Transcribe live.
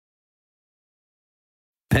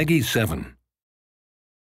Peggy 7.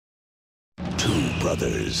 Two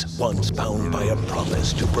brothers, once bound by a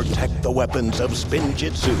promise to protect the weapons of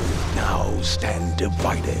Spinjitzu, now stand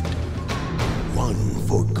divided. One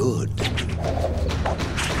for good,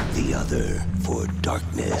 the other for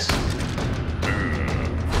darkness.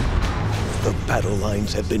 The battle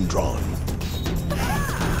lines have been drawn.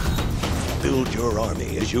 Build your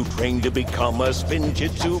army as you train to become a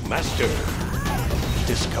Spinjitzu master.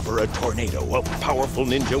 Discover a tornado of powerful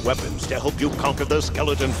ninja weapons to help you conquer the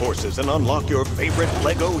skeleton forces and unlock your favorite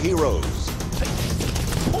Lego heroes.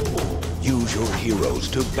 Use your heroes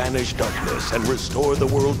to banish darkness and restore the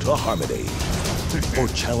world to harmony. Or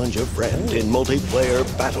challenge a friend in multiplayer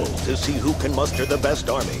battle to see who can muster the best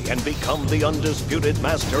army and become the undisputed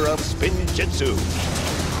master of Spinjitzu.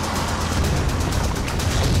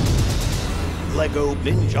 Lego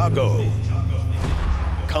Ninjago.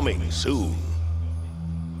 Coming soon.